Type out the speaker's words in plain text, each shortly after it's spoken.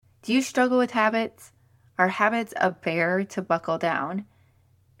Do you struggle with habits? Are habits a bear to buckle down?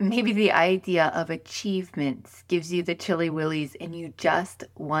 Maybe the idea of achievements gives you the chilly willies and you just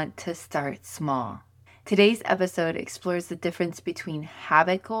want to start small. Today's episode explores the difference between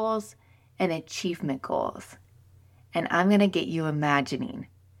habit goals and achievement goals. And I'm going to get you imagining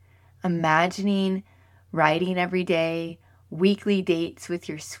writing every day, weekly dates with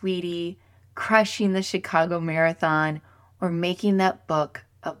your sweetie, crushing the Chicago Marathon, or making that book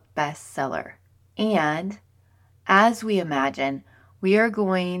a bestseller. And as we imagine, we are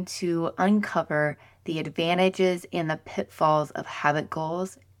going to uncover the advantages and the pitfalls of habit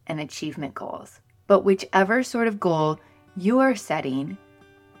goals and achievement goals. But whichever sort of goal you are setting,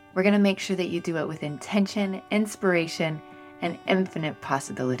 we're going to make sure that you do it with intention, inspiration, and infinite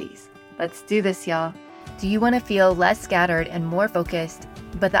possibilities. Let's do this, y'all. Do you want to feel less scattered and more focused,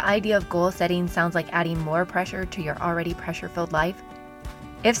 but the idea of goal setting sounds like adding more pressure to your already pressure-filled life?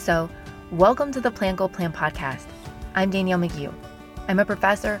 If so, welcome to the Plan Goal Plan podcast. I'm Danielle McGue. I'm a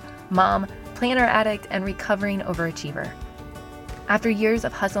professor, mom, planner addict, and recovering overachiever. After years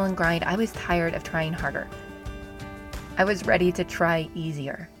of hustle and grind, I was tired of trying harder. I was ready to try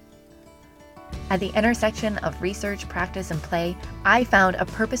easier. At the intersection of research, practice, and play, I found a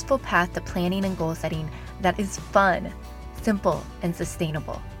purposeful path to planning and goal setting that is fun, simple, and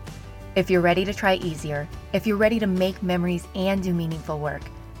sustainable. If you're ready to try easier, if you're ready to make memories and do meaningful work,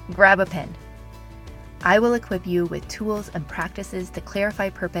 grab a pen. I will equip you with tools and practices to clarify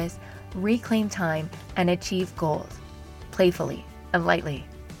purpose, reclaim time, and achieve goals, playfully and lightly.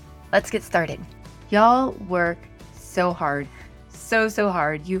 Let's get started. Y'all work so hard. So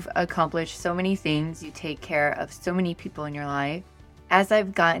hard. You've accomplished so many things. You take care of so many people in your life. As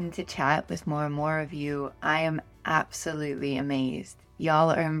I've gotten to chat with more and more of you, I am absolutely amazed.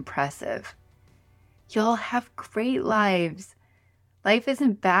 Y'all are impressive. Y'all have great lives. Life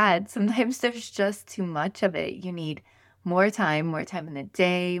isn't bad. Sometimes there's just too much of it. You need more time in the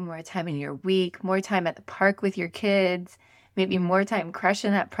day, more time in your week, more time at the park with your kids, maybe more time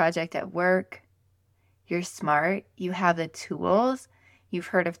crushing that project at work. You're smart, you have the tools, you've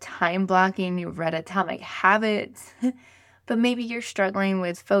heard of time blocking, you've read Atomic Habits, but maybe you're struggling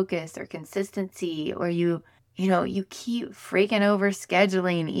with focus or consistency, or you keep freaking over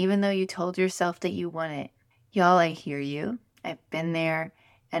scheduling even though you told yourself that you want it. Y'all, I hear you. I've been there,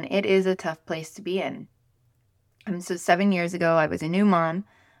 and it is a tough place to be in. And so 7 years ago, I was a new mom.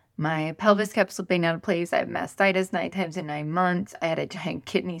 My pelvis kept slipping out of place. I had mastitis 9 times in 9 months. I had a giant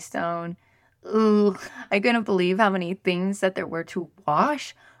kidney stone. Ooh, I couldn't believe how many things that there were to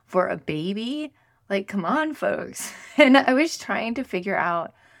wash for a baby. Like, come on, folks. And I was trying to figure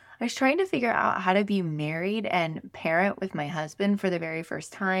out how to be married and parent with my husband for the very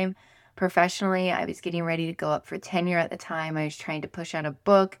first time. Professionally, I was getting ready to go up for tenure at the time. I was trying to push out a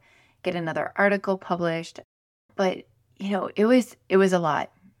book, get another article published. But, it was a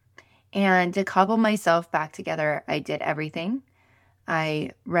lot. And to cobble myself back together, I did everything.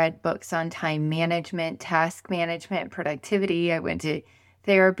 I read books on time management, task management, productivity. I went to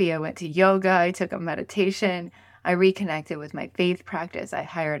therapy. I went to yoga. I took a meditation. I reconnected with my faith practice. I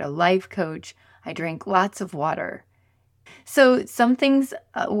hired a life coach. I drank lots of water. So some things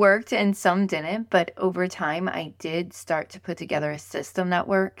worked and some didn't, but over time I did start to put together a system that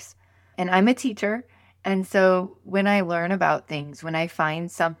works. And I'm a teacher. And so when I learn about things, when I find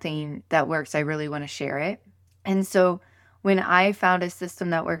something that works, I really want to share it. And so when I found a system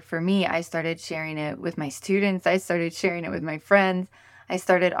that worked for me, I started sharing it with my students. I started sharing it with my friends. I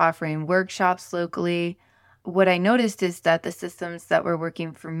started offering workshops locally. What I noticed is that the systems that were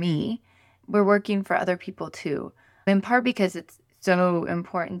working for me were working for other people too. In part because it's so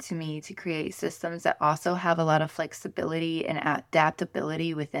important to me to create systems that also have a lot of flexibility and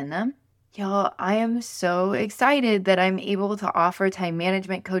adaptability within them. Y'all, I am so excited that I'm able to offer time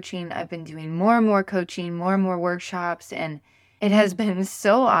management coaching. I've been doing more and more coaching, more and more workshops, and it has been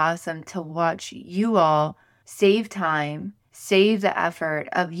so awesome to watch you all save time, save the effort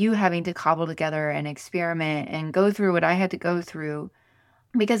of you having to cobble together and experiment and go through what I had to go through,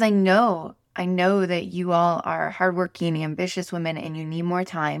 because I know that you all are hardworking, ambitious women and you need more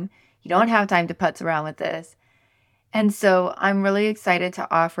time. You don't have time to putz around with this. And so I'm really excited to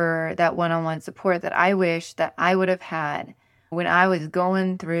offer that one-on-one support that I wish that I would have had when I was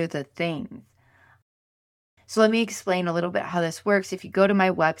going through the things. So let me explain a little bit how this works. If you go to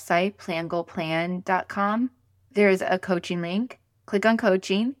my website, plangoalplan.com, there's a coaching link. Click on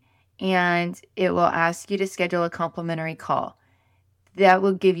coaching and it will ask you to schedule a complimentary call. That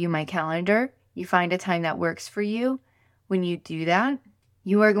will give you my calendar. You find a time that works for you. When you do that,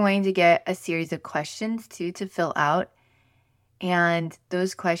 you are going to get a series of questions too to fill out. And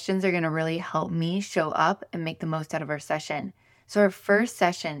those questions are going to really help me show up and make the most out of our session. So our first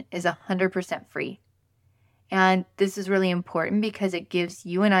session is 100% free. And this is really important because it gives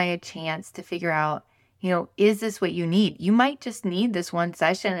you and I a chance to figure out, is this what you need? You might just need this one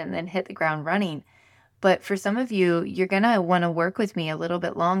session and then hit the ground running. But for some of you, you're going to want to work with me a little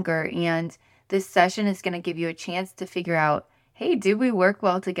bit longer. And this session is going to give you a chance to figure out, hey, did we work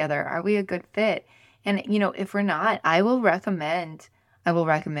well together? Are we a good fit? And, if we're not, I will recommend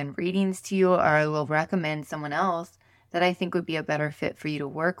readings to you, or I will recommend someone else that I think would be a better fit for you to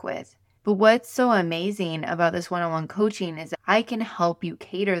work with. But what's so amazing about this one-on-one coaching is that I can help you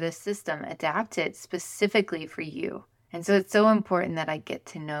cater the system, adapt it specifically for you. And so it's so important that I get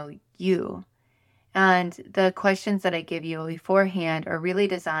to know you. And the questions that I give you beforehand are really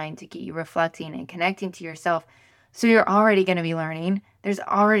designed to get you reflecting and connecting to yourself. So you're already going to be learning. There's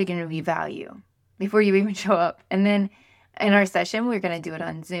already going to be value before you even show up. And then in our session, we're going to do it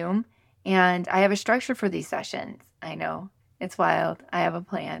on Zoom. And I have a structure for these sessions. I know, it's wild. I have a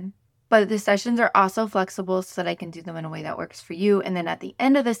plan. But the sessions are also flexible so that I can do them in a way that works for you. And then at the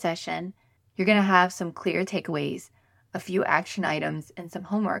end of the session, you're going to have some clear takeaways, a few action items, and some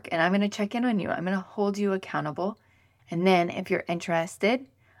homework. And I'm going to check in on you. I'm going to hold you accountable. And then if you're interested,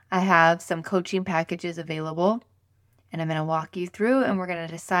 I have some coaching packages available. And I'm going to walk you through, and we're going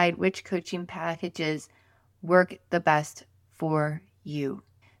to decide which coaching packages work the best for you.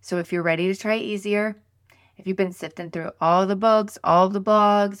 So if you're ready to try easier, if you've been sifting through all the books, all the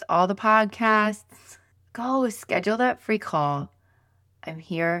blogs, all the podcasts, go schedule that free call. I'm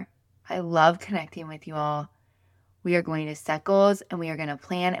here. I love connecting with you all. We are going to set goals, and we are going to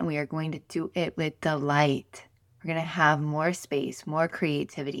plan, and we are going to do it with delight. We're going to have more space, more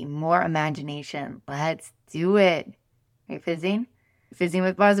creativity, more imagination. Let's do it. Are you fizzing? Fizzing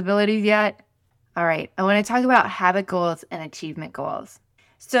with possibilities yet? All right. I want to talk about habit goals and achievement goals.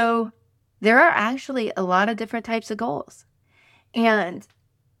 So there are actually a lot of different types of goals. And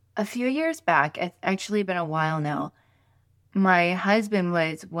a few years back, it's actually been a while now, my husband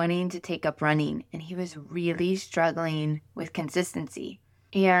was wanting to take up running, and he was really struggling with consistency.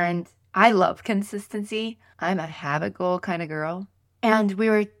 And I love consistency. I'm a habit goal kind of girl. And we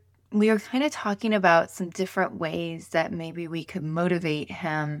were kind of talking about some different ways that maybe we could motivate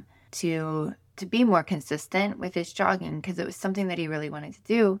him to be more consistent with his jogging, because it was something that he really wanted to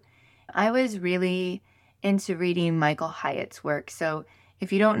do. I was really into reading Michael Hyatt's work. So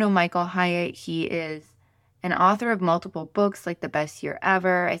if you don't know Michael Hyatt, he is an author of multiple books like The Best Year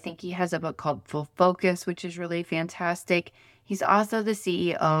Ever. I think he has a book called Full Focus, which is really fantastic. He's also the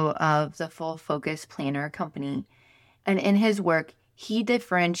CEO of the Full Focus Planner Company. And in his work, he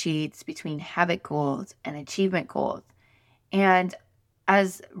differentiates between habit goals and achievement goals. And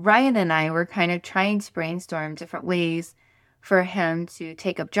as Ryan and I were kind of trying to brainstorm different ways for him to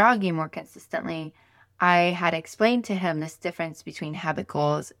take up jogging more consistently, I had explained to him this difference between habit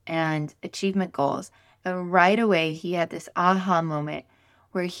goals and achievement goals. And right away, he had this aha moment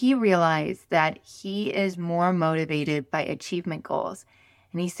where he realized that he is more motivated by achievement goals.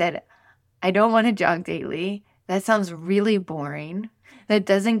 And he said, I don't want to jog daily. That sounds really boring. That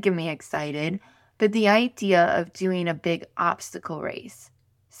doesn't get me excited. But the idea of doing a big obstacle race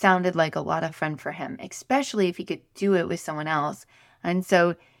sounded like a lot of fun for him, especially if he could do it with someone else. And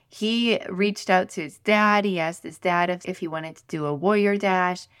so he reached out to his dad. He asked his dad if he wanted to do a warrior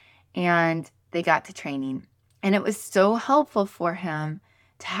dash, and they got to training. And it was so helpful for him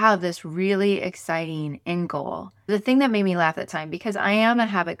to have this really exciting end goal. The thing that made me laugh at the time, because I am a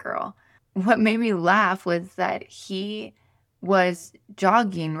habit girl, what made me laugh was that he was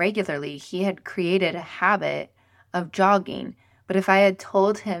jogging regularly. He had created a habit of jogging. But if I had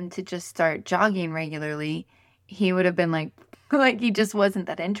told him to just start jogging regularly, he would have been like he just wasn't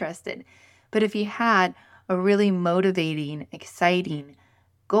that interested. But if he had a really motivating, exciting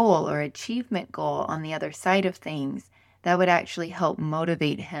goal or achievement goal on the other side of things, that would actually help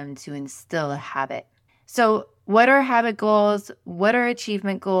motivate him to instill a habit. So what are habit goals? What are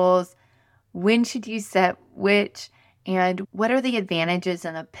achievement goals? When should you set which? And what are the advantages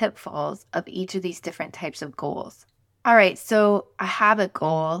and the pitfalls of each of these different types of goals? All right, so a habit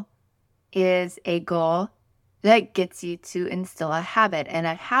goal is a goal that gets you to instill a habit. And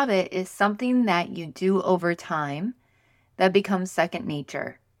a habit is something that you do over time that becomes second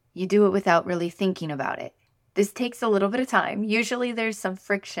nature. You do it without really thinking about it. This takes a little bit of time. Usually there's some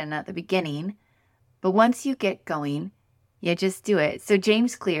friction at the beginning, but once you get going, you just do it. So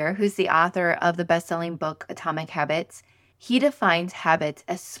James Clear, who's the author of the best-selling book Atomic Habits, he defines habits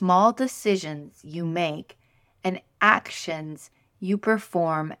as small decisions you make and actions you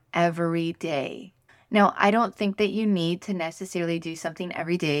perform every day. Now, I don't think that you need to necessarily do something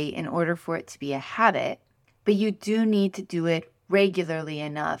every day in order for it to be a habit, but you do need to do it regularly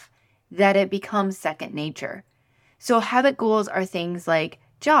enough that it becomes second nature. So habit goals are things like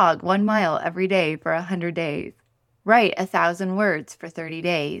jog 1 mile every day for 100 days, write 1,000 words for 30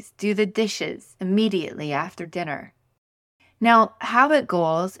 days, do the dishes immediately after dinner. Now, habit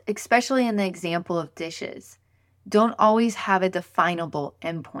goals, especially in the example of dishes, don't always have a definable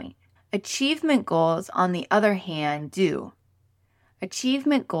endpoint. Achievement goals, on the other hand, do.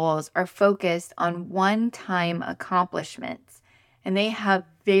 Achievement goals are focused on one-time accomplishments, and they have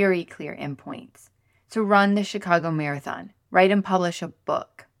very clear endpoints. To run the Chicago Marathon, write and publish a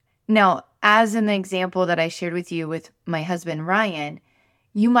book. Now, as in the example that I shared with you with my husband, Ryan,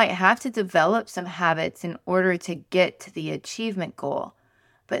 you might have to develop some habits in order to get to the achievement goal.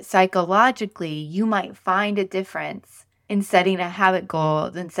 But psychologically, you might find a difference in setting a habit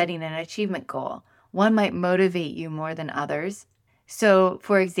goal than setting an achievement goal. One might motivate you more than others. So,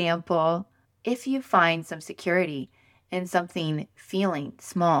 for example, if you find some security in something feeling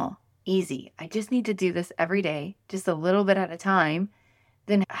small, easy, I just need to do this every day, just a little bit at a time,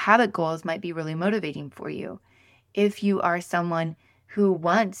 then habit goals might be really motivating for you. If you are someone who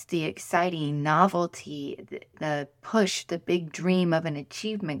wants the exciting novelty, the push, the big dream of an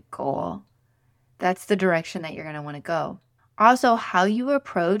achievement goal, that's the direction that you're going to want to go. Also, how you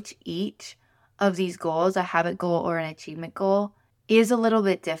approach each of these goals, a habit goal or an achievement goal, is a little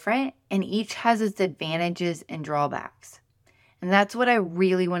bit different, and each has its advantages and drawbacks. And that's what I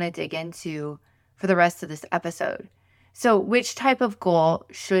really want to dig into for the rest of this episode. So, which type of goal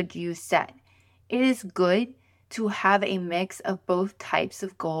should you set? It is good to have a mix of both types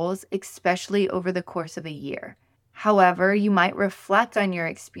of goals, especially over the course of a year. However, you might reflect on your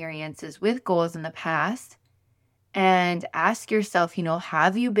experiences with goals in the past and ask yourself,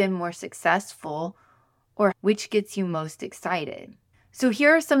 have you been more successful, or which gets you most excited? So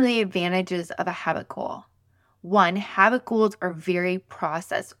here are some of the advantages of a habit goal. 1, habit goals are very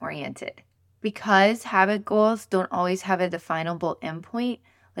process-oriented. Because habit goals don't always have a definable endpoint,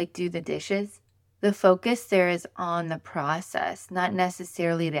 like do the dishes, the focus there is on the process, not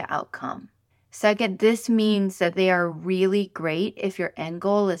necessarily the outcome. Second, this means that they are really great if your end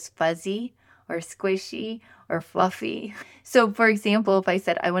goal is fuzzy or squishy or fluffy. So for example, if I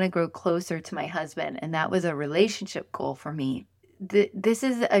said I want to grow closer to my husband and that was a relationship goal for me, this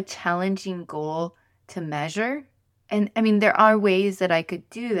is a challenging goal to measure. And I mean, there are ways that I could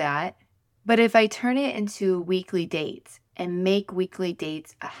do that. But if I turn it into weekly dates and make weekly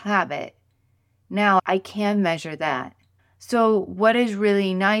dates a habit, now I can measure that. So what is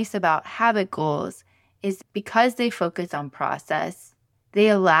really nice about habit goals is because they focus on process, they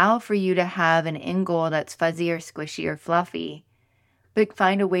allow for you to have an end goal that's fuzzy or squishy or fluffy, but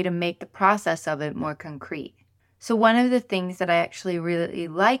find a way to make the process of it more concrete. So one of the things that I actually really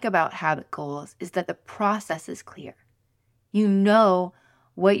like about habit goals is that the process is clear. You know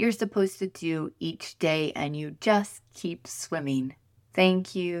what you're supposed to do each day, and you just keep swimming.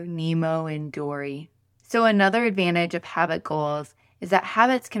 Thank you, Nemo and Dory. So another advantage of habit goals is that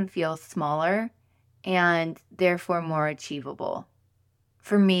habits can feel smaller and therefore more achievable.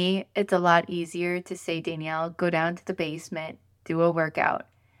 For me, it's a lot easier to say, Danielle, go down to the basement, do a workout,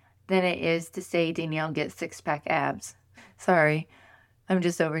 than it is to say, Danielle, get 6-pack abs. Sorry, I'm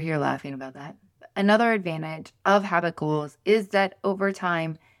just over here laughing about that. Another advantage of habit goals is that over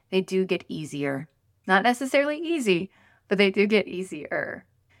time, they do get easier. Not necessarily easy, but they do get easier.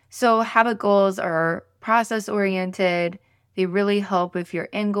 So habit goals are process-oriented. They really help if your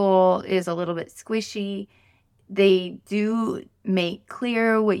end goal is a little bit squishy. They do make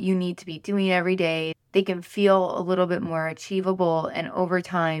clear what you need to be doing every day. They can feel a little bit more achievable, and over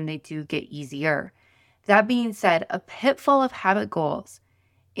time, they do get easier. That being said, a pitfall of habit goals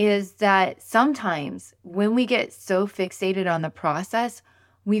is that sometimes when we get so fixated on the process,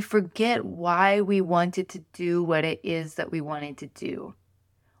 we forget why we wanted to do what it is that we wanted to do.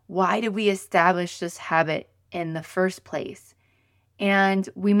 Why did we establish this habit in the first place? And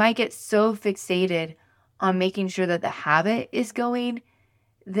we might get so fixated on making sure that the habit is going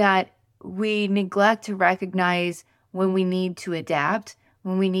that we neglect to recognize when we need to adapt,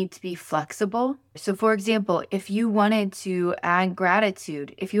 when we need to be flexible. So for example, if you wanted to add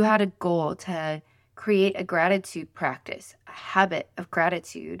gratitude, if you had a goal to create a gratitude practice, a habit of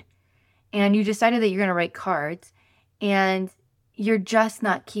gratitude, and you decided that you're going to write cards and you're just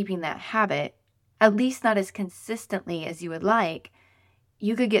not keeping that habit, at least not as consistently as you would like,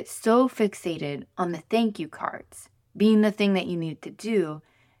 you could get so fixated on the thank you cards being the thing that you need to do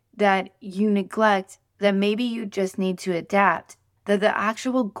that you neglect that maybe you just need to adapt, that the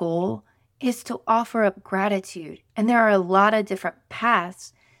actual goal is to offer up gratitude. And there are a lot of different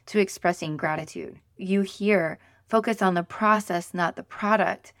paths to expressing gratitude. You hear, focus on the process, not the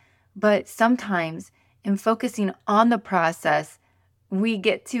product. But sometimes in focusing on the process, we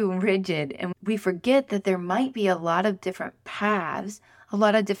get too rigid and we forget that there might be a lot of different paths, a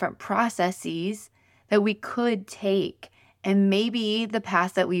lot of different processes that we could take. And maybe the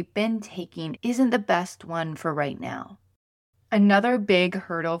path that we've been taking isn't the best one for right now. Another big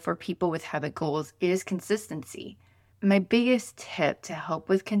hurdle for people with habit goals is consistency. My biggest tip to help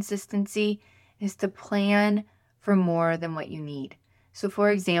with consistency is to plan for more than what you need. So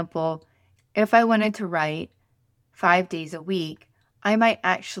for example, if I wanted to write 5 days a week, I might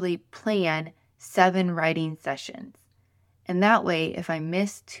actually plan 7 writing sessions. And that way, if I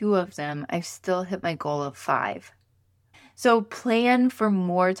miss 2 of them, I've still hit my goal of 5. So plan for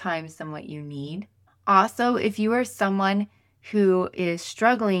more times than what you need. Also, if you are someone who is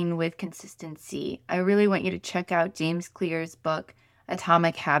struggling with consistency, I really want you to check out James Clear's book,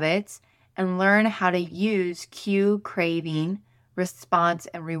 Atomic Habits, and learn how to use cue, craving, response,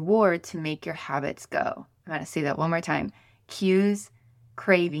 and reward to make your habits go. I'm going to say that one more time. Cues,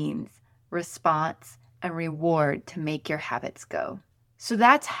 cravings, response, and reward to make your habits go. So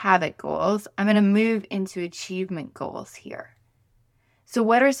that's habit goals. I'm going to move into achievement goals here. So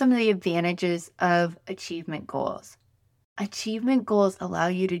what are some of the advantages of achievement goals? Achievement goals allow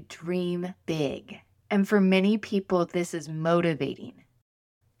you to dream big. And for many people, this is motivating.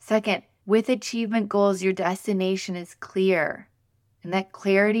 Second, with achievement goals, your destination is clear. And that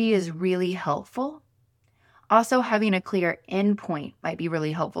clarity is really helpful. Also, having a clear endpoint might be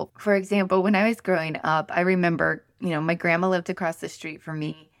really helpful. For example, when I was growing up, I remember, my grandma lived across the street from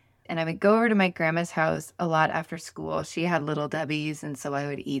me. And I would go over to my grandma's house a lot after school. She had Little Debbie's, and so I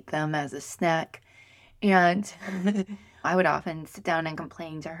would eat them as a snack. And I would often sit down and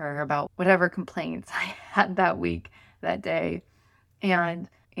complain to her about whatever complaints I had that week, that day. And,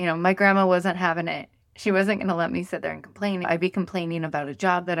 my grandma wasn't having it. She wasn't going to let me sit there and complain. I'd be complaining about a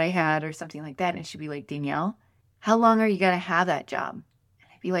job that I had or something like that. And she'd be like, Danielle, how long are you going to have that job? And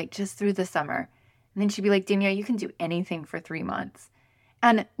I'd be like, just through the summer. And then she'd be like, Danielle, you can do anything for 3 months.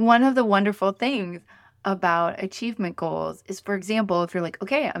 And one of the wonderful things about achievement goals is, for example, if you're like,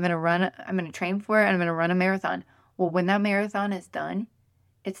 okay, I'm going to train for it and I'm going to run a marathon. Well, when that marathon is done,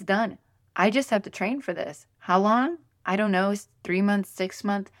 it's done. I just have to train for this. How long? I don't know. 3 months, 6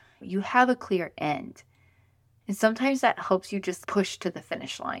 months. You have a clear end. And sometimes that helps you just push to the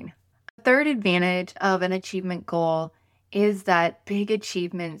finish line. A third advantage of an achievement goal is that big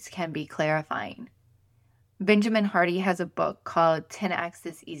achievements can be clarifying. Benjamin Hardy has a book called 10x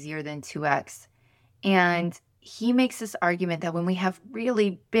is easier than 2x. And he makes this argument that when we have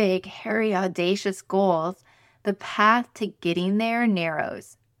really big, hairy, audacious goals, the path to getting there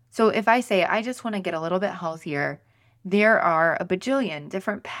narrows. So if I say, I just want to get a little bit healthier, there are a bajillion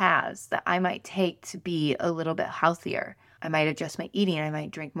different paths that I might take to be a little bit healthier. I might adjust my eating. I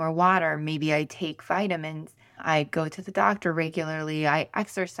might drink more water. Maybe I take vitamins. I go to the doctor regularly. I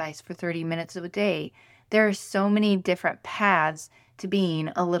exercise for 30 minutes a day. There are so many different paths to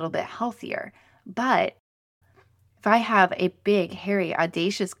being a little bit healthier. But if I have a big, hairy,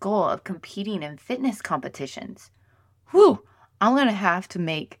 audacious goal of competing in fitness competitions, I'm going to have to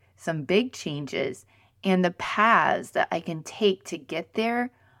make some big changes, and the paths that I can take to get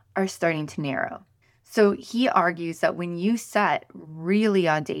there are starting to narrow. So he argues that when you set really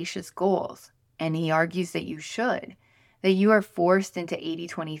audacious goals, and he argues that you should, that you are forced into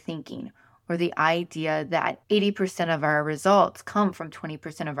 80-20 thinking, or the idea that 80% of our results come from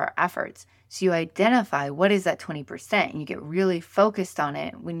 20% of our efforts. So you identify what is that 20%, and you get really focused on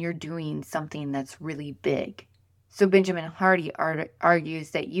it when you're doing something that's really big. So Benjamin Hardy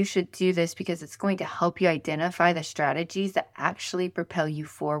argues that you should do this because it's going to help you identify the strategies that actually propel you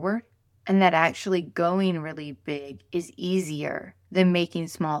forward, and that actually going really big is easier than making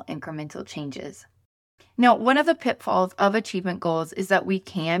small incremental changes. Now, one of the pitfalls of achievement goals is that we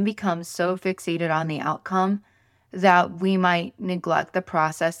can become so fixated on the outcome that we might neglect the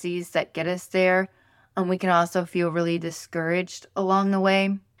processes that get us there, and we can also feel really discouraged along the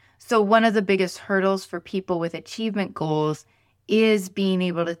way. So one of the biggest hurdles for people with achievement goals is being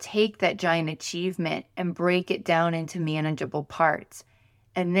able to take that giant achievement and break it down into manageable parts,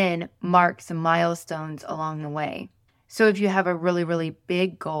 and then mark some milestones along the way. So if you have a really, really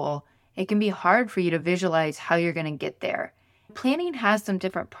big goal, it can be hard for you to visualize how you're going to get there. Planning has some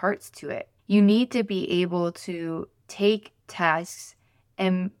different parts to it. You need to be able to take tasks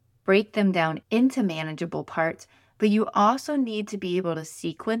and break them down into manageable parts, but you also need to be able to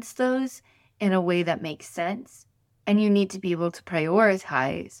sequence those in a way that makes sense. And you need to be able to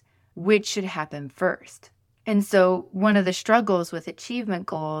prioritize which should happen first. And so one of the struggles with achievement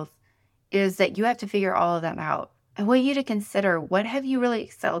goals is that you have to figure all of that out. I want you to consider, what have you really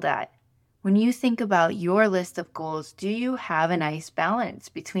excelled at? When you think about your list of goals, do you have a nice balance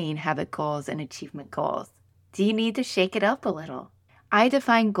between habit goals and achievement goals? Do you need to shake it up a little? I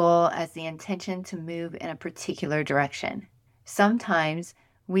define goal as the intention to move in a particular direction. Sometimes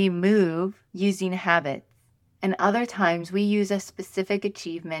we move using habits, and other times we use a specific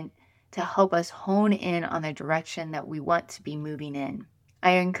achievement to help us hone in on the direction that we want to be moving in.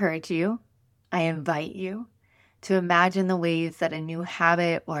 I encourage you, I invite you to imagine the ways that a new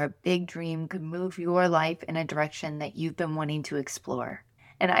habit or a big dream could move your life in a direction that you've been wanting to explore.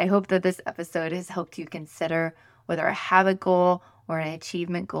 And I hope that this episode has helped you consider whether a habit goal or an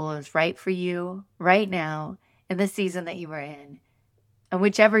achievement goal is right for you right now in the season that you are in. And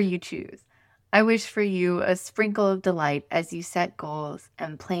whichever you choose, I wish for you a sprinkle of delight as you set goals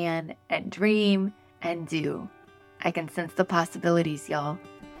and plan and dream and do. I can sense the possibilities, y'all.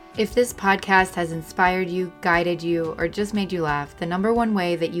 If this podcast has inspired you, guided you, or just made you laugh, the number one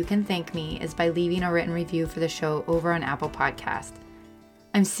way that you can thank me is by leaving a written review for the show over on Apple Podcast.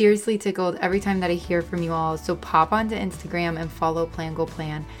 I'm seriously tickled every time that I hear from you all, so pop onto Instagram and follow Plan Goal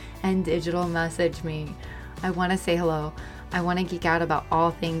Plan and digital message me. I want to say hello. I want to geek out about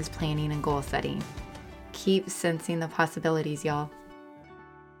all things planning and goal setting. Keep sensing the possibilities, y'all.